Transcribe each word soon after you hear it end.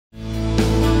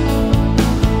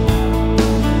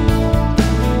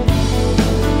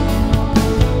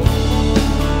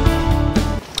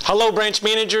Hello branch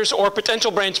managers or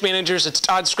potential branch managers, it's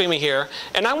Todd Screamy here,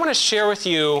 and I want to share with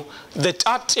you the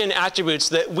top 10 attributes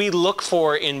that we look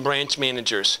for in branch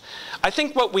managers. I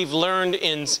think what we've learned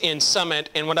in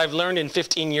Summit and what I've learned in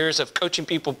 15 years of coaching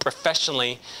people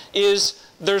professionally is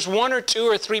there's 1 or 2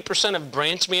 or 3% of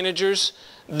branch managers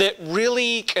that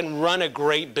really can run a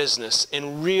great business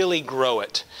and really grow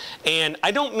it. And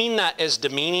I don't mean that as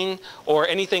demeaning or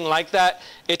anything like that.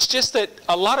 It's just that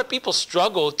a lot of people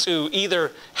struggle to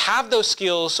either have those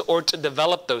skills or to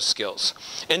develop those skills.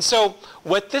 And so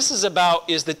what this is about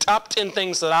is the top 10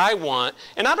 things that I want.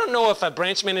 And I don't know if a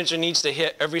branch manager needs to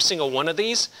hit every single one of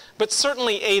these, but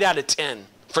certainly 8 out of 10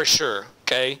 for sure,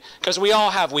 okay? Because we all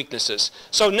have weaknesses.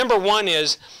 So number 1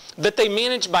 is that they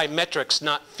manage by metrics,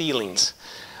 not feelings.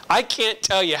 I can't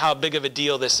tell you how big of a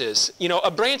deal this is. You know,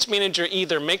 a branch manager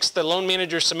either makes the loan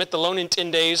manager submit the loan in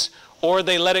 10 days or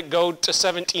they let it go to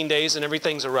 17 days and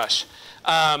everything's a rush.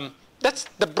 That's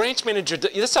the branch manager,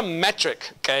 that's a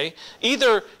metric, okay?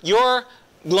 Either your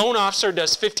loan officer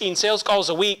does 15 sales calls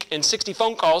a week and 60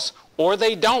 phone calls, or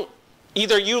they don't.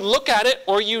 Either you look at it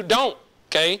or you don't,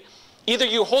 okay? Either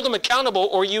you hold them accountable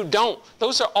or you don't.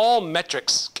 Those are all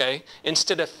metrics, okay,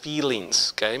 instead of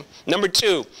feelings, okay? Number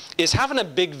 2 is having a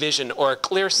big vision or a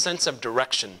clear sense of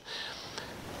direction.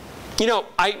 You know,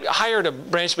 I hired a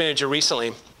branch manager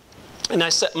recently, and I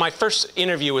said, my first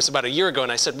interview was about a year ago,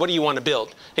 and I said, what do you want to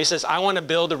build? He says, I want to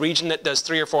build a region that does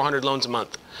 300 or 400 loans a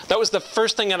month. That was the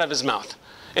first thing out of his mouth.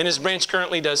 And his branch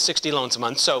currently does 60 loans a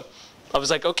month. So I was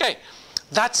like, okay,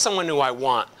 that's someone who I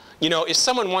want. You know, if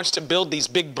someone wants to build these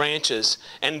big branches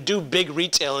and do big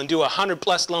retail and do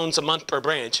 100+ loans a month per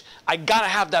branch, I gotta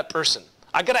have that person.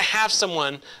 I gotta have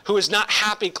someone who is not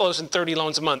happy closing 30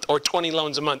 loans a month or 20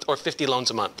 loans a month or 50 loans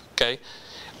a month, okay?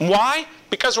 Why?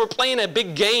 Because we're playing a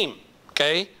big game,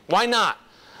 okay? Why not?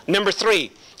 Number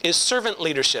 3 is servant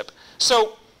leadership.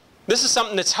 So this is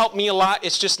something that's helped me a lot.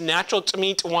 It's just natural to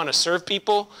me to want to serve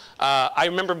people. I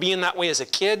remember being that way as a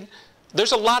kid.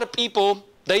 There's a lot of people,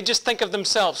 they just think of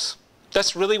themselves.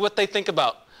 That's really what they think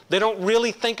about. They don't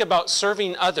really think about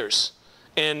serving others.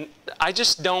 And I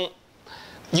just don't,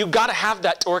 you got to have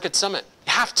that to work at Summit.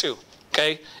 You have to,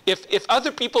 okay? If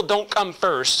other people don't come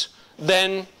first,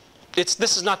 then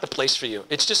this is not the place for you.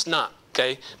 It's just not,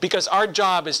 okay? Because our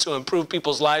job is to improve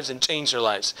people's lives and change their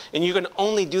lives. And you can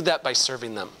only do that by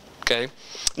serving them, okay?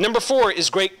 Number 4 is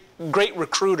great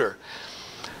recruiter.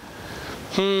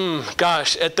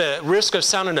 Gosh, at the risk of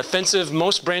sounding offensive,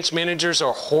 most branch managers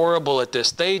are horrible at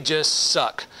this. They just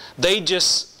suck. They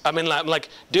just, I mean, like,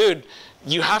 dude,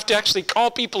 you have to actually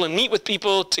call people and meet with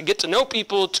people to get to know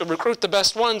people, to recruit the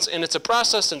best ones, and it's a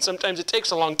process, and sometimes it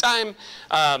takes a long time.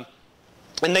 And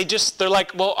they're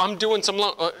like, well, I'm doing some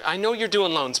loans. I know you're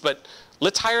doing loans, but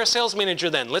let's hire a sales manager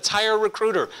then. Let's hire a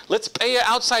recruiter. Let's pay an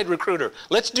outside recruiter.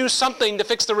 Let's do something to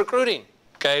fix the recruiting,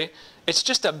 okay? It's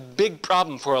just a big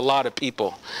problem for a lot of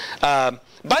people.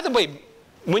 By the way,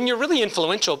 when you're really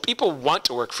influential, people want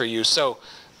to work for you. So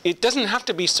it doesn't have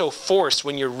to be so forced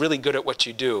when you're really good at what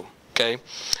you do. Okay.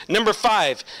 Number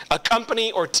 5, a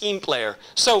company or team player.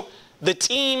 So the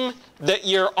team that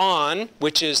you're on,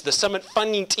 which is the Summit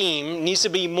funding team, needs to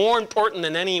be more important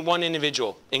than any one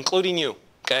individual, including you.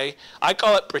 Okay. I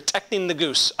call it protecting the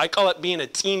goose. I call it being a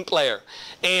team player.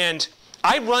 And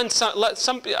I run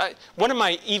one of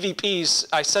my EVPs,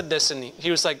 I said this, and he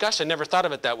was like, gosh, I never thought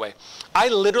of it that way. I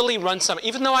literally run Summit,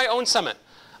 even though I own Summit,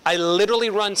 I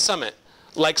literally run Summit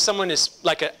like someone is,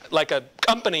 like a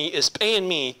company is paying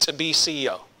me to be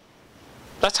CEO.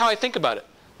 That's how I think about it.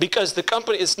 Because the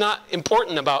company is not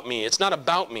important about me. It's not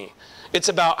about me. It's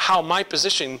about how my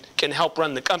position can help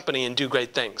run the company and do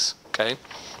great things, okay?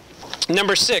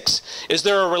 Number 6, is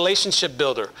there a relationship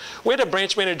builder? We had a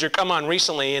branch manager come on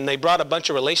recently, and they brought a bunch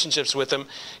of relationships with him.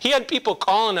 He had people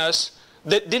calling us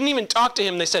that didn't even talk to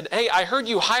him. They said, hey, I heard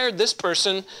you hired this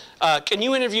person. Can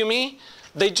you interview me?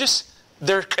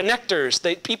 They're connectors.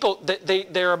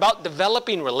 They're about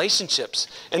developing relationships.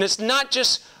 And it's not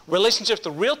just relationships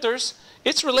with realtors.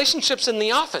 It's relationships in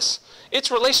the office. It's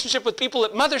relationship with people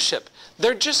at Mothership.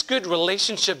 They're just good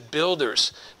relationship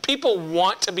builders. People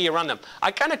want to be around them.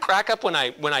 I kind of crack up when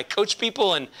I coach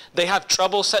people and they have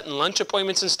trouble setting lunch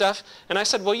appointments and stuff. And I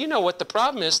said, well, you know what the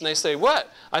problem is? And they say,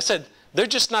 what? I said, they're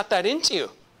just not that into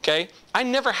you. Okay? I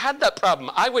never had that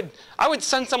problem. I would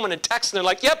send someone a text and they're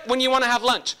like, yep, when you want to have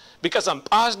lunch? Because I'm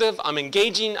positive, I'm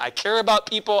engaging, I care about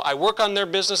people, I work on their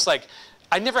business. Like,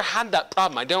 I never had that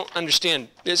problem. I don't understand.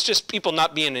 It's just people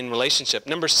not being in relationship.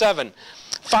 Number 7,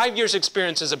 5 years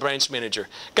experience as a branch manager.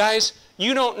 Guys,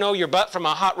 you don't know your butt from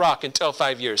a hot rock until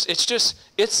 5 years.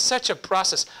 It's such a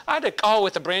process. I had a call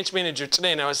with a branch manager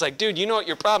today, and I was like, dude, you know what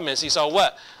your problem is? He said,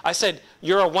 what? I said,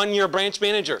 you're a 1-year branch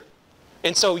manager.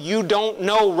 And so you don't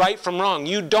know right from wrong.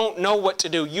 You don't know what to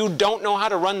do. You don't know how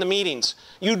to run the meetings.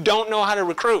 You don't know how to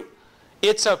recruit.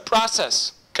 It's a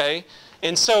process, okay?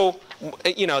 And so,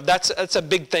 you know, that's a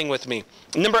big thing with me.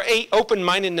 Number 8,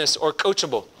 open-mindedness or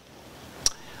coachable.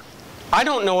 I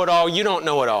don't know it all. You don't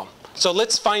know it all. So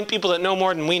let's find people that know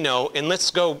more than we know, and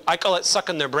let's go, I call it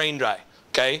sucking their brain dry,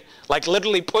 okay? Like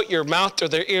literally put your mouth to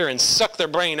their ear and suck their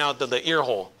brain out of the ear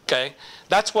hole, okay?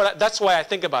 That's why I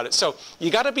think about it. So you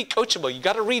got to be coachable. You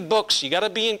got to read books. You got to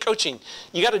be in coaching.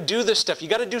 You got to do this stuff. You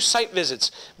got to do site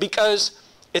visits because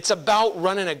it's about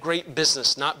running a great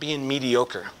business, not being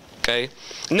mediocre, okay?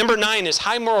 Number 9 is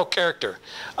high moral character.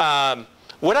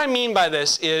 What I mean by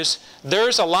this is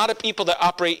there's a lot of people that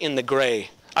operate in the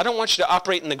gray. I don't want you to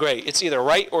operate in the gray. It's either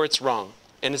right or it's wrong.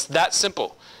 And it's that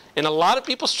simple. And a lot of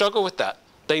people struggle with that.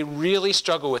 They really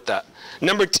struggle with that.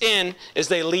 Number 10 is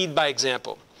they lead by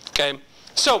example, okay?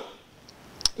 So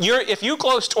if you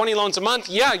close 20 loans a month,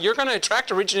 yeah, you're going to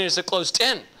attract originators that close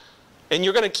 10. And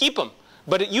you're going to keep them.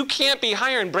 But you can't be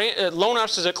hiring loan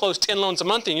officers that close 10 loans a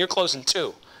month and you're closing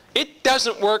 2. It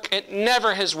doesn't work. It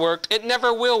never has worked. It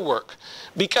never will work.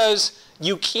 Because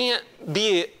you can't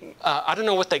be, I don't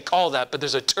know what they call that, but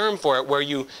there's a term for it where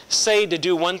you say to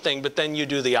do one thing, but then you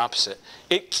do the opposite.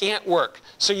 It can't work.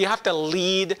 So you have to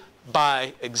lead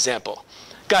by example.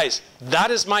 Guys,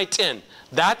 that is my 10.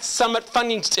 That's Summit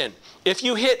Funding's 10. If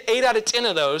you hit 8 out of 10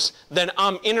 of those, then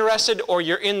I'm interested or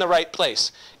you're in the right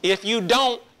place. If you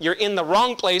don't, you're in the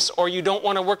wrong place or you don't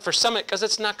want to work for Summit because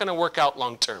it's not going to work out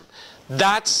long term.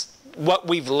 That's what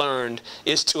we've learned,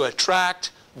 is to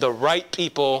attract the right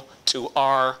people to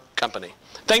our company.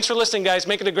 Thanks for listening, guys.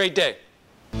 Make it a great day.